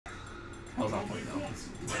Hell's not funny though.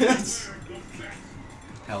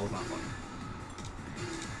 Hell's not funny.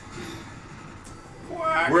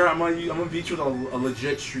 Where I'm gonna beat you with a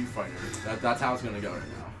legit Street Fighter. That's how it's gonna go right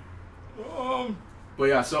now. But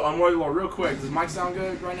yeah, so Unworthy Lord, real quick, does mic sound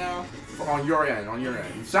good right now? On your end,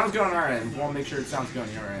 It sounds good on our end. We want to make sure it sounds good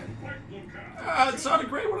on your end. It sounded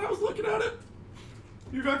great when I was looking at it.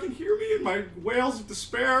 You guys can hear me in my wails of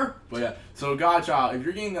despair. But yeah, so GodChild, if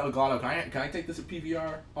you're getting a Glotto, can I take this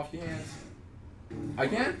PVR off your hands? I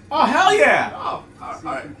can? Oh, hell yeah! Oh,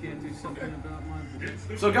 alright.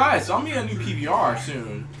 So guys, I'm getting a new PVR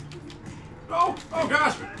soon. Oh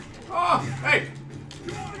gosh! Oh, hey!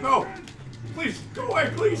 No! Please, go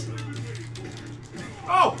away, please!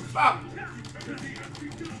 Oh, stop!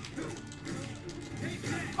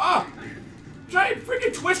 Ah! Giant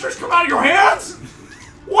freaking twisters come out of your hands?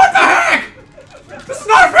 What the heck? This is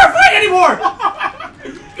not a fair fight anymore!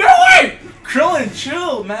 Get away! Krillin,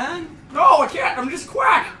 chill, man! No, I can't, I'm just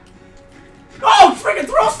Quack! Oh, freaking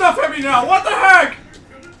throw stuff at me now! What the heck?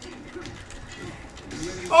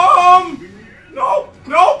 No!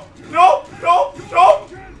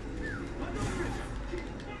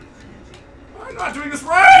 I'm not doing this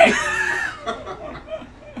right!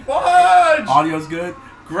 Fudge! Audio's good?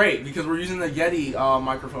 Great, because we're using the Yeti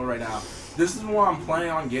microphone right now. This is what I'm planning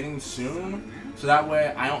on getting soon, so that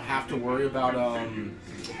way I don't have to worry about,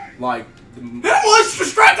 like... Let's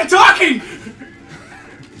distract the talking!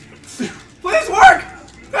 Please work!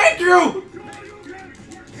 Thank you!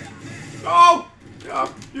 Oh! Yeah,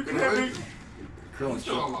 you can hit me. Krillin's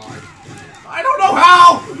still alive. I don't know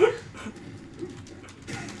how!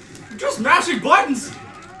 I'm just mashing buttons!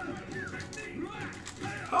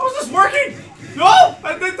 How is this working? No!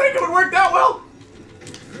 I didn't think it would work that well!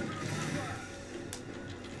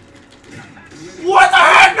 What the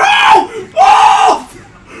heck? No! Oh!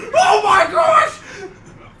 Oh my gosh!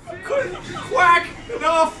 I couldn't Quack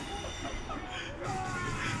enough!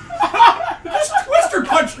 This twister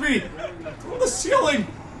punched me! Through the ceiling!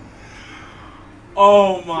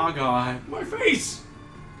 Oh my god. My face!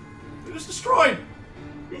 It is destroyed!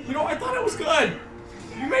 You know, I thought it was good!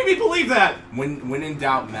 You made me believe that! When in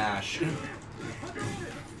doubt, mash.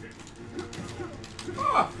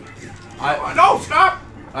 No, stop!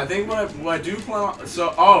 I think what I do plan on...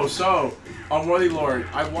 So, Unworthy Lord,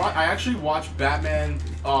 I actually watched Batman,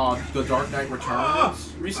 The Dark Knight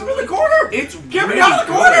Returns recently. I'm in the corner! It's Get really me out of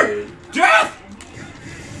the corner! good. Death!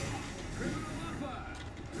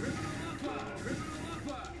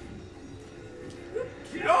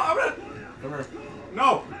 No, I'm gonna... Come here.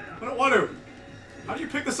 No, I don't want to. How do you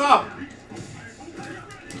pick this up?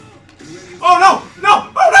 Oh no!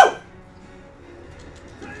 No! Oh no!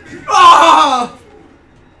 Ah!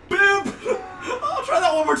 Bib! I'll try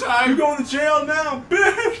that one more time. You're going to jail now,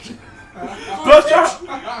 bitch!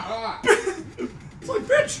 It's like,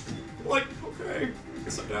 bitch! I'm like, okay, I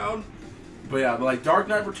guess I'm down. But yeah, like Dark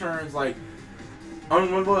Knight Returns, like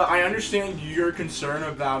I understand your concern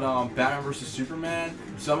about Batman vs Superman.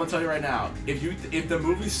 So I'm gonna tell you right now, if the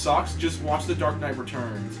movie sucks, just watch The Dark Knight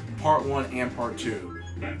Returns, Part 1 and Part 2,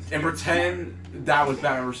 and pretend that was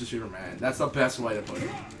Batman vs Superman. That's the best way to put it.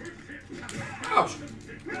 Ouch!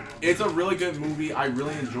 It's a really good movie. I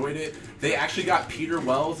really enjoyed it. They actually got Peter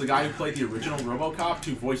Wells, the guy who played the original RoboCop,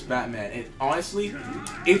 to voice Batman. And honestly,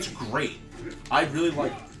 it's great. I really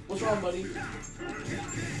like it. What's wrong, buddy?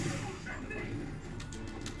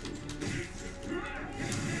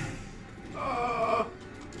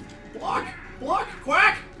 Block! Block!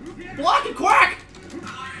 Quack! Block and Quack!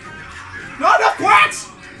 Not enough quacks!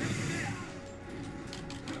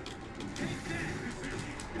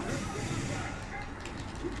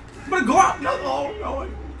 I'm gonna go out! No, no, I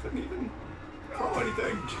couldn't even throw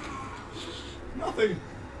anything. Nothing.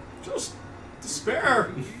 Just despair.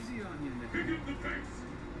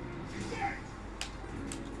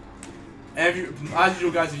 And if you, as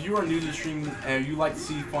usual, guys, if you are new to the stream and you like to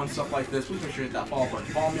see fun stuff like this, please make sure to hit that follow button.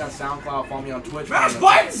 Follow me on SoundCloud, follow me on Twitch. Mash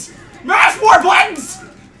buttons! Mash more buttons!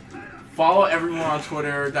 Follow everyone on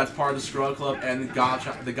Twitter that's part of the Scrub Club and the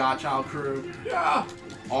GodChild crew. Yeah.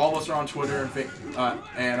 All of us are on Twitter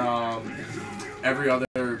and every other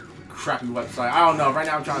crappy website. I don't know. Right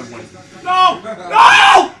now I'm trying to win. No!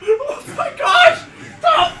 No! Oh my gosh!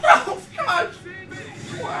 No! Gosh!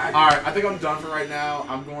 Alright, I think I'm done for right now.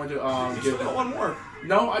 I'm going to You still got one more.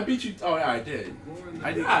 No, I beat you. Oh yeah, I did.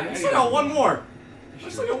 Yeah, you still got one more. You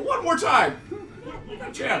still got one more time. You got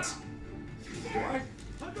a chance. Do I?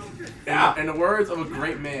 Yeah. In the words of a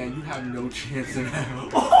great man, you have no chance in hell.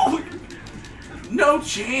 Oh! No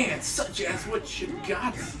chance, such as what you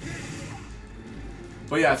got.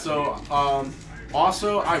 But yeah, so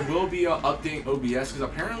Also, I will be updating OBS because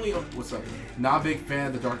apparently, what's up? Not a big fan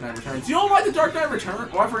of The Dark Knight Returns. You don't like The Dark Knight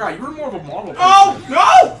Returns? Oh, I forgot. You were more of a Marvel person. Oh,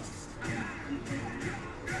 no!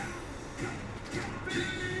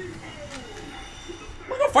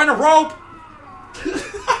 We're gonna find a rope!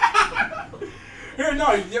 Here, no.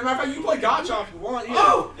 Matter of fact, you can play GodChild if you want. Yeah.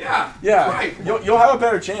 Oh, yeah. Yeah. Right. You'll have a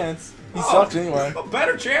better chance. He sucks anyway. A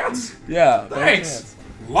better chance? Yeah. Thanks.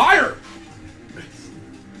 Liar!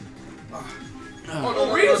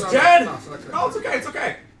 Oh, Ryu's dead! No, it's okay, it's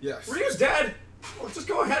okay. Yes. Ryu's dead! Well, just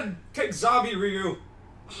go ahead and take zombie Ryu.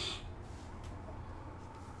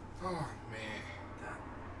 Oh, man.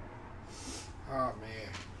 Oh, man.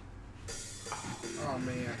 Oh,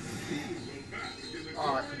 man.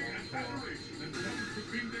 Alright.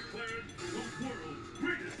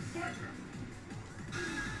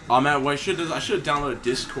 Oh man, well, I should have downloaded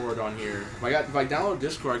Discord on here. If I downloaded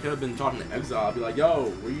Discord, I could have been talking to Exile. I'd be like, "Yo,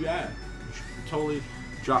 where you at?" You should totally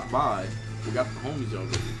drop by. We got the homies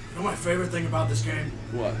over. You know my favorite thing about this game?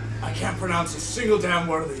 What? I can't pronounce a single damn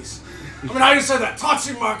word of these. I mean, how do you say that?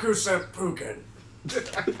 Tatsumaku Seppuken.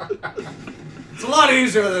 It's a lot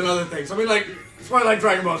easier than other things. I mean, like, it's probably like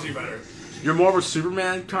Dragon Ball Z better. You're more of a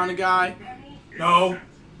Superman kind of guy. No.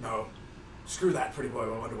 No. Screw that, pretty boy.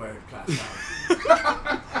 I wonder where class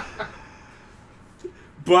now.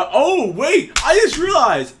 But oh wait, I just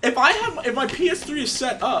realized if my PS3 is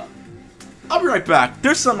set up, I'll be right back.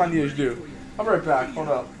 There's something I need to do. I'll be right back. Hold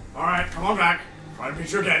up. All right, come on back. Try to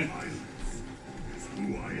beat you again.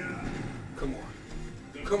 Come on.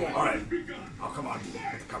 Come on. All right. Oh, come on.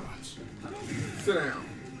 Come on. Sit down.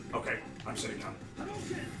 Okay, I'm sitting down.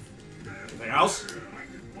 Anything else?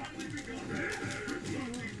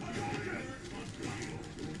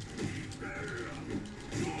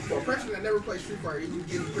 For a person that never played Street Fighter, you can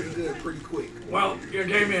get pretty good pretty quick. Well, you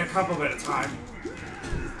gave me a couple bit of time.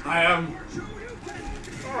 I am.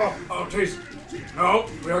 Oh, jeez. No,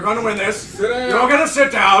 we are going to win this. Sit down. You're going to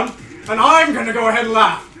sit down, and I'm going to go ahead and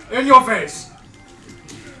laugh in your face.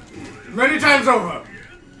 Many times over.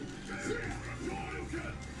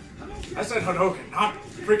 I said Hadouken, not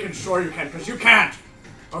freaking sure you can, because you can't.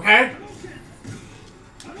 Okay?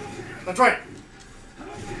 That's right.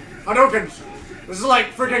 Hadoukens. This is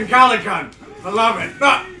like freaking Galagun. I love it.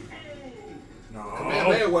 Ah. No.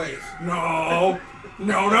 Kamehameha ways. No.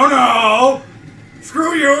 No, no, no.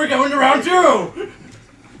 Screw you. We're going to round two.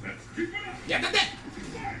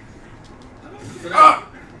 Sit down. Ah.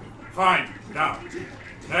 Fine. Now.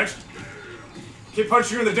 Next. Keep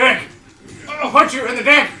punching you in the dick. I'll punch you in the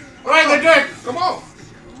dick. Right in the dick. Come on.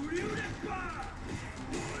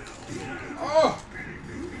 Oh.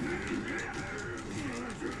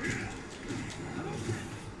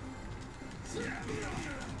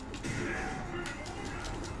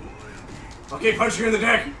 I'll keep punching you in the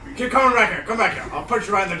dick. Keep coming back here. Come back here. I'll punch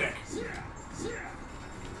you right in the dick.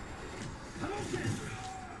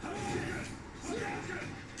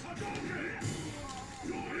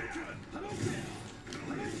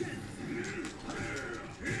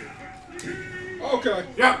 Okay.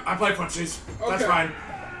 Yep, I play footsies. That's Okay. fine.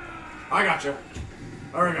 I got you.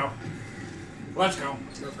 There we go. Let's go.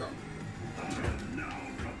 Let's go.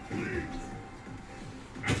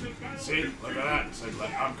 See? Look at that. It said,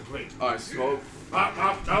 I'm complete. Alright, so.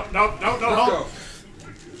 No, Let's hold. go.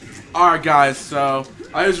 Alright, guys. So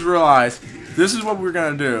I just realized this is what we're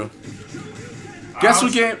gonna do. Guess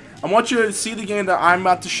what game? I want you to see the game that I'm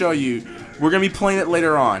about to show you. We're gonna be playing it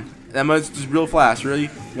later on. That much just real fast. Ready?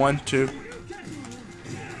 1, 2.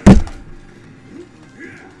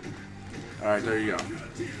 Alright, there you go.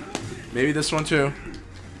 Maybe this one too.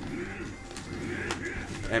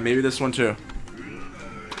 And maybe this one too.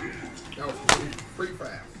 That was pretty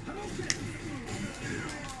fast.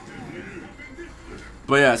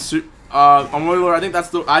 But yeah, I think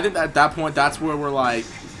I think at that point that's where we're like,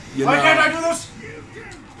 you know. Why can't I do this?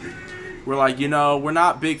 We're like, you know, we're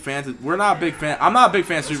not big fans. I'm not a big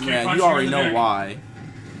fan of Superman. punch You you already in the know dick. why.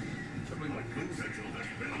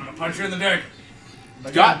 I'm gonna punch you in the dick.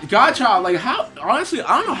 GodChild, like how? Honestly,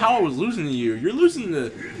 I don't know how I was losing to you. You're losing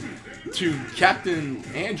to Captain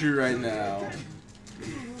Andrew right now.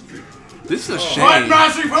 This is a shame. Button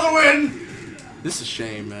mashing for the win. This is a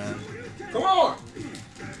shame, man. Come on.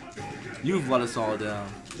 You've let us all down.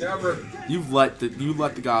 Never. You let the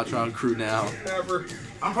GodChild crew down. Never.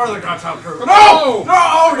 I'm part of the GodChild crew. Come No!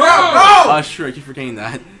 on. No! No! Sure, I keep forgetting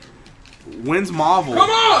that. Wins Marvel. Come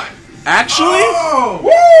on. Actually,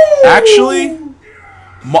 Oh! actually,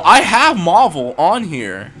 I have Marvel on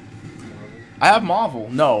here. I have Marvel.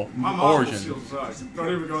 No, My Marvel Origin. shield sucks. Don't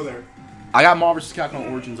even go there. I got Marvel vs.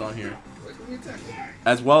 Capcom Origins on here. Wait, let me attack.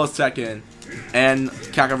 as well as Tekken, and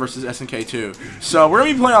Capcom vs. SNK 2. So we're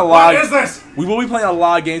gonna be playing a lot. What is this? We will be playing a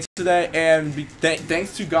lot of games today, and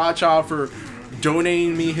thanks to GodChild for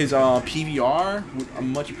donating me his PVR.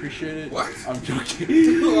 I'm much appreciated. What? I'm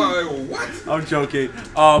joking. What? I'm joking.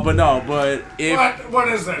 But if What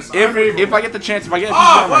is this? if I get the chance, if I get a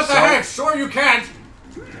PVR what myself, the heck? Sure you can't.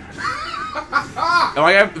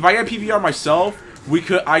 if I get a PVR myself,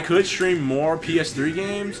 I could stream more PS3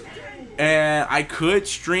 games, and I could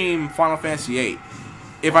stream Final Fantasy 8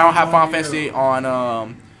 if I don't have Final Fantasy 8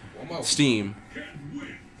 on Steam.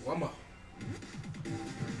 One more.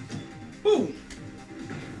 Boom.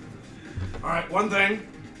 All right, one thing.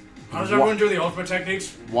 How does everyone do the ultimate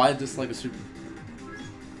techniques? Why is this like a super?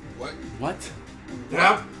 What? What?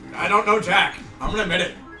 Yep. I don't know Jack. I'm gonna admit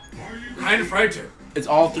it. Kind of afraid to. It's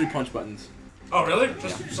all 3 punch buttons. Oh really?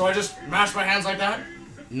 So I just mash my hands like that?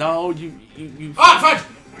 No, you. Ah, fudge!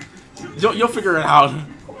 You'll figure it out.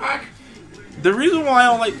 Quack. The reason why I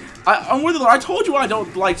don't like, I'm with it. I told you I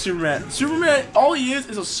don't like Superman. Superman, all he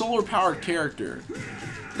is a solar powered character.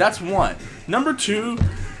 That's one. Number two,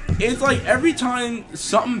 it's like every time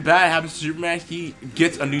something bad happens to Superman, he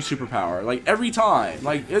gets a new superpower. Like every time.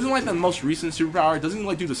 Like isn't like the most recent superpower? Doesn't he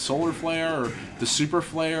like do the solar flare or the super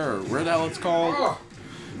flare or where the hell it's called? Oh.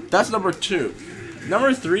 That's number two.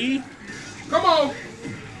 Number three. Come on.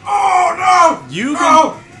 Oh no! You No!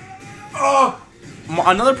 can. Oh!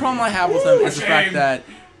 Another problem I have with him is the fact shame. that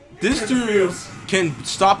this dude can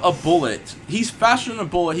stop a bullet. He's faster than a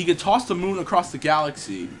bullet. He can toss the moon across the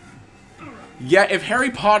galaxy. Yet if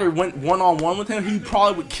Harry Potter went one-on-one with him, he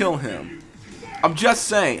probably would kill him. I'm just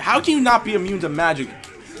saying. How can you not be immune to magic?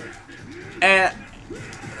 And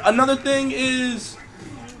another thing is,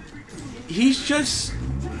 he's just,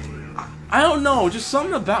 I don't know, just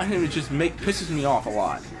something about him that just pisses me off a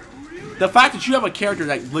lot. The fact that you have a character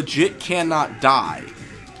that legit cannot die.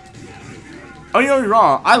 Oh, you know me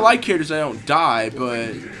wrong. I like characters that don't die,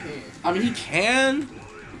 but I mean he can,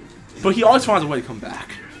 but he always finds a way to come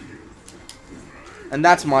back. And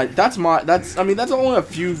that's only a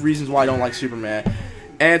few reasons why I don't like Superman.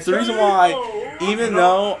 And it's the reason why, even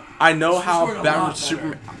though I know how Batman vs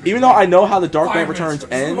Superman, even though I know how the Dark Knight Returns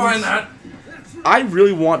ends, I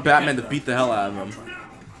really want Batman to beat the hell out of him.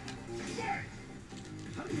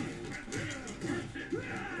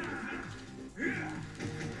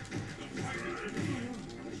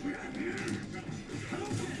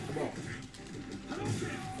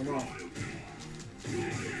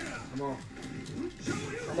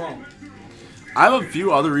 Come on. I have a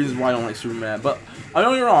few other reasons why I don't like Superman, but I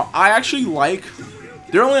don't get me wrong. I actually like.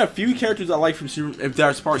 There are only a few characters I like from if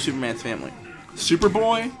they're part of Superman's family: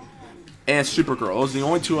 Superboy and Supergirl. Those are the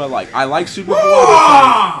only two I like. I like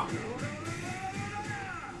Superboy.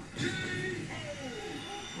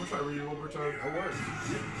 What's that read one more time? That works.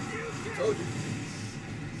 I told you.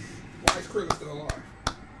 Why is Krillin still alive?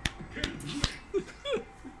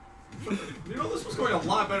 You know, this was going a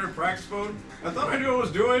lot better in practice mode. I thought I knew what I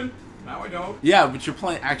was doing. Now I don't. Yeah, but you're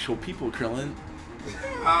playing actual people, Krillin.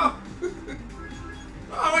 Oh,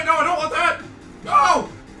 wait, no, I don't want that. No!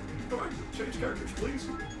 Can I change characters, please?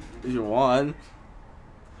 If you want.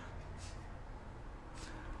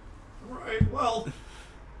 Alright, well, if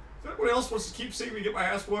anybody else wants to keep seeing me get my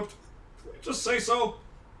ass whooped, just say so.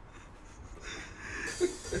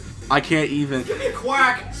 I can't even. Give me a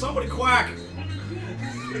quack. Somebody quack.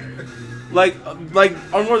 Like,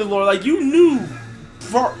 Unworthy Lord, like, you knew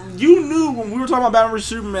when we were talking about Batman vs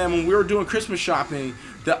Superman, when we were doing Christmas shopping,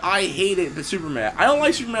 that I hated the Superman. I don't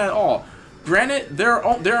like Superman at all. Granted, there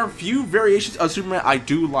are a few variations of Superman I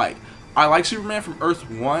do like. I like Superman from Earth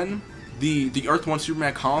 1, the Earth 1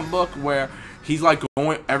 Superman comic book, where he's like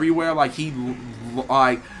going everywhere, like he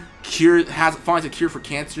like finds a cure for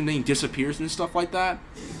cancer and then he disappears and stuff like that.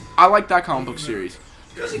 I like that comic book series.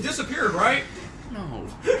 Because he disappeared, right? No.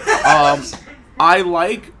 I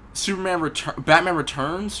like Batman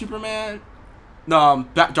Returns Superman.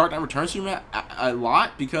 Dark Knight Returns Superman a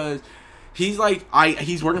lot because he's like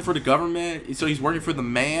he's working for the government, so he's working for the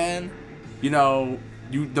man. You know,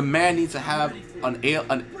 the man needs to have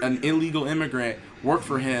an illegal immigrant work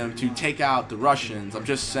for him to take out the Russians. I'm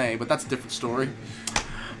just saying, but that's a different story.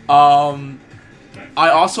 I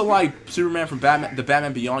also like Superman from the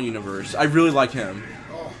Batman Beyond universe. I really like him.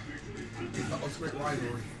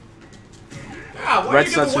 Yeah, why Red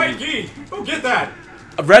did you get the Sun white key? Go get that.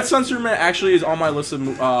 Red Sun Superman actually is on my list of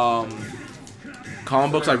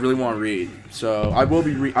comic books I really want to read. So I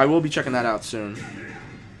will be checking that out soon.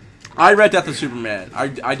 I read Death of Superman.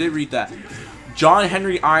 I did read that. John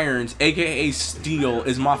Henry Irons, aka Steel,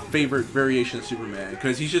 is my favorite variation of Superman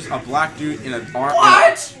because he's just a black dude in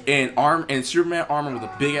an arm and Superman armor with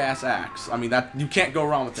a big ass axe. I mean that you can't go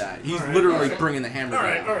wrong with that. He's literally bringing the hammer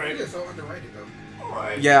down. All right. He is so underrated though. All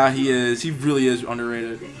right. Yeah, he is. He really is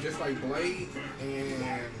underrated. Just like Blade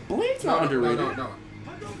and Blade's not underrated. No.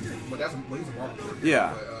 But he's a Marvel.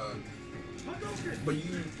 Yeah. But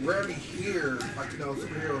you rarely hear like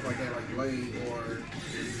superheroes like that, like Blade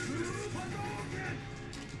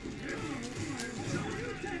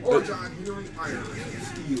or John Henry Irons,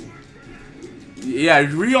 Steel.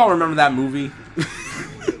 Yeah, we all remember that movie.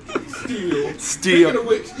 Steel. Speaking of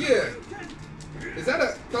which, yeah. Is that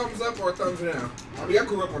a thumbs up or a thumbs down? I mean, I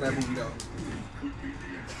grew up on that movie though.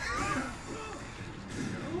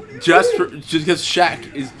 Just because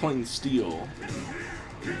Shaq is playing Steel.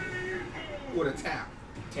 With a tap.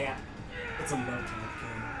 Tap. It's a love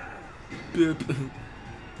tap. Boop.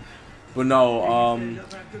 But no,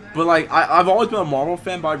 but like I've always been a Marvel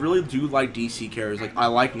fan, but I really do like DC characters. Like I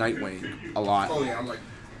like Nightwing a lot. Oh yeah, I like.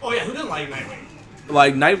 Oh yeah, who didn't like Nightwing?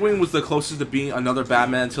 Like Nightwing was the closest to being another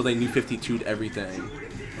Batman until they New 52'd everything.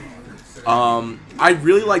 I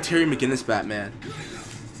really like Terry McGinnis Batman.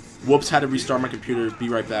 Whoops, had to restart my computer. Be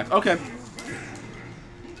right back. Okay.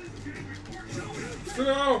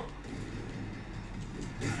 No.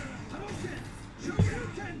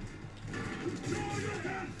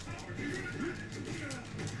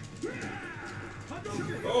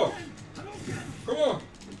 Oh. Come on.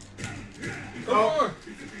 Come on.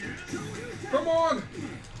 Come on.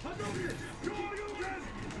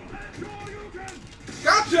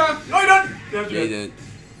 Gotcha. No, you don't. Yeah, you did.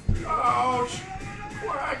 Ouch.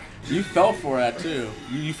 Quack. You fell for that too.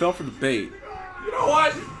 You fell for the bait. You know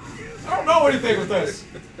what? I don't know anything with this.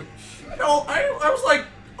 I was like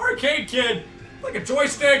arcade kid, like a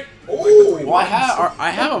joystick. Oh. Well, I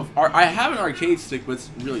have an arcade stick, but it's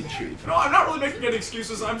really cheap. No, I'm not really making any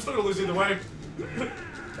excuses. I'm still gonna lose either way. No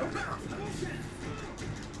confidence.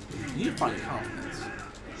 You need to find your confidence.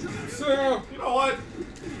 So, you know what?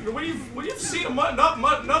 When you've seen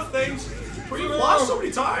enough things, where you've lost so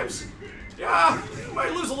many times, yeah, you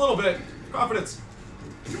might lose a little bit confidence.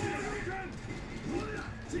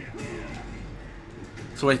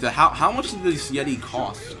 So wait, how much did this Yeti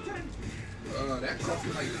cost? That cost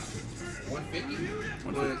me like $150.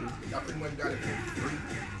 But I pretty much got it for free.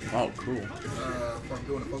 Oh, cool. From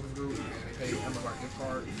doing a focus group, and they paid some of our gift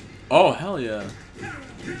cards. Oh, hell yeah.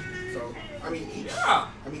 So, I mean, each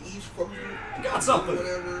focus group got something.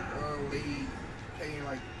 Whatever, they paying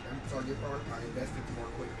like gift card. I invested in more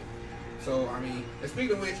equipment. So, I mean, and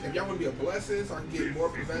speaking of which, if y'all want to be a blessing so I can get more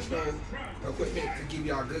professional equipment to give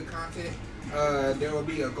y'all good content, there will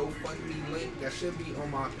be a GoFundMe link that should be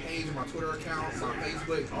on my page, on my Twitter account, my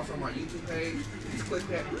Facebook, also on my YouTube page. Just click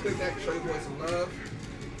that to show your boy some love.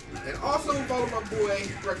 And also follow my boy,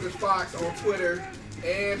 Reckless Fox, on Twitter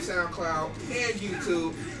and SoundCloud and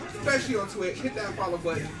YouTube, especially on Twitch. Hit that follow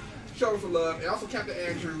button. Show him some love. And also Captain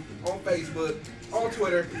Andrew on Facebook, on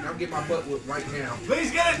Twitter. And I'm getting my butt whooped right now.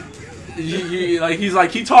 Please get it! He's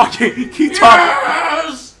like, keep talking. Keep talking.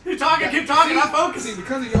 Yes! Keep talking, I'm focusing. See,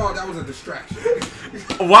 because of y'all, that was a distraction.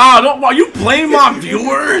 Wow, you blame my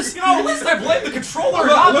viewers? You know, at least I blame the controller,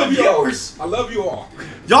 not the viewers. I love you all.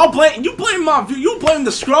 You blame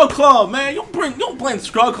the Scrub Club, man. You blame the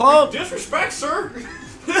Scrub Club. Disrespect, sir.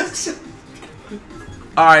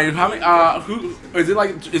 All right, how many? Who is it?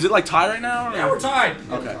 Is it like tie right now? Or? Yeah, we're tied.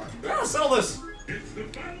 Okay. We gotta sell this.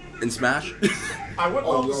 In Smash? I would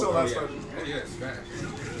love to sell that yeah. stuff. Oh yeah, Smash.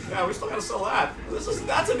 Yeah, we still gotta sell that.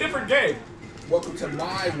 That's a different game. Welcome to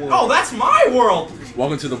my world. Oh, that's my world.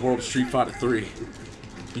 Welcome to the world of Street Fighter 3.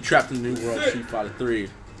 You trapped in the new world of Street Fighter 3.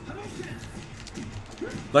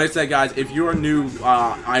 Like I said, guys, if you're new,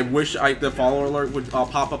 I wish the follower alert would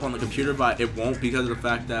pop up on the computer, but it won't because of the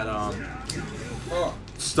fact that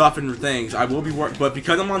stuff and things. I will be but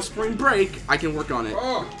because I'm on spring break, I can work on it.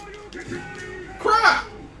 Crap!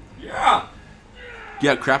 Yeah.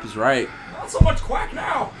 Yeah, crap is right. Not so much quack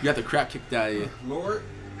now. You got the crap kicked out of you. Lord.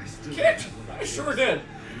 Kicked? I sure did.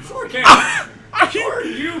 Sure can. Sure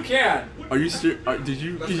you can. Are you did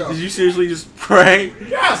you seriously just pray?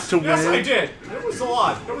 Yes. To win? Yes, I did. It was a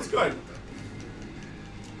lot. It was good.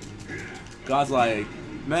 God's like,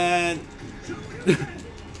 man. I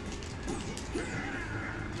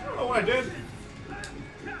don't know what I did.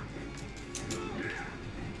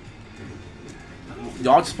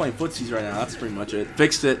 Y'all just playing footsies right now. That's pretty much it.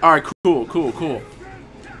 Fixed it. All right, cool. Keep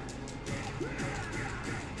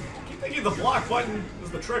thinking the block button is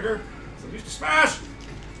the trigger. So use to smash.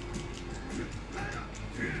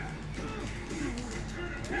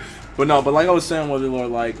 But no, but like I was saying,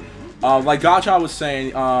 Lord, like Like GodChild was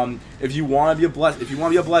saying, if you want to be a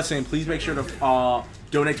blessing, please make sure to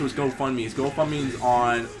donate to his GoFundMe. His GoFundMe is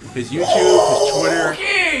on his YouTube, his Twitter,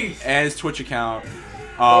 and his Twitch account.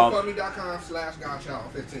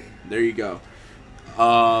 GoFundMe.com/GodChild15. There you go.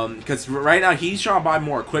 Because right now he's trying to buy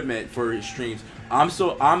more equipment for his streams. I'm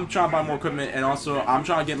trying to buy more equipment, and also I'm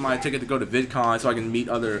trying to get my ticket to go to VidCon so I can meet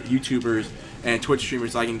other YouTubers and Twitch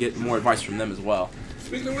streamers so I can get more advice from them as well.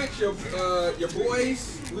 Speaking of which, your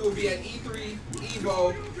boys, we will be at E3,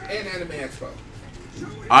 Evo, and Anime Expo.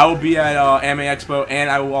 I will be at Anime Expo, and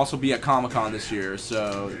I will also be at Comic-Con this year.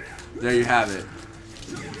 So there you have it.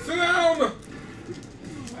 Sit down.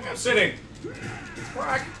 I am sitting.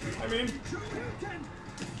 Crack. I mean.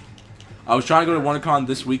 I was trying to go to WonderCon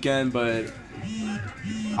this weekend, but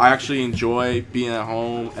I actually enjoy being at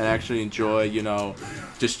home and actually enjoy, you know,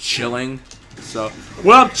 just chilling. So,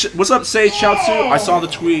 what's up, Sage Chaozu? I saw the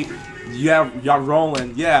tweet. Yeah, y'all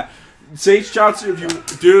rolling. Yeah, Sage Chaozu, if you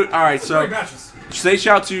dude. All right, so Sage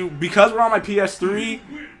Chaozu, because we're on my PS3,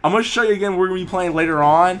 I'm gonna show you again. We're gonna be playing later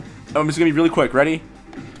on. It's gonna be really quick. Ready?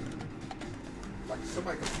 Like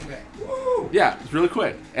somebody can see that. Yeah, it's really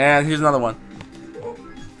quick. And here's another one.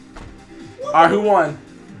 All right, who won?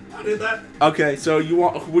 I did that. Okay, so you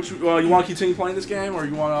want you want to continue playing this game, or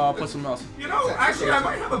you want to play something else? You know, actually, I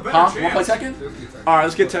might have a better Huh? chance. Want to play Tekken? All right,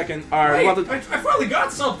 let's get Tekken. All right, Wait, I finally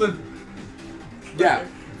got something. yeah,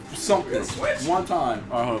 something. Switch? One time,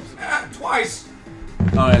 I hope. Twice.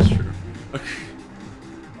 Oh, that's true. Okay.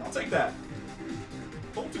 I'll take that.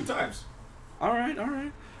 Oh, 2 times. All right, all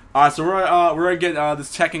right. All right, so we're gonna get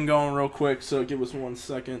this Tekken going real quick. So give us 1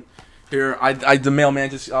 second. Here, the mailman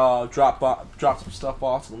just dropped some stuff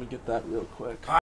off. So let me get that real quick.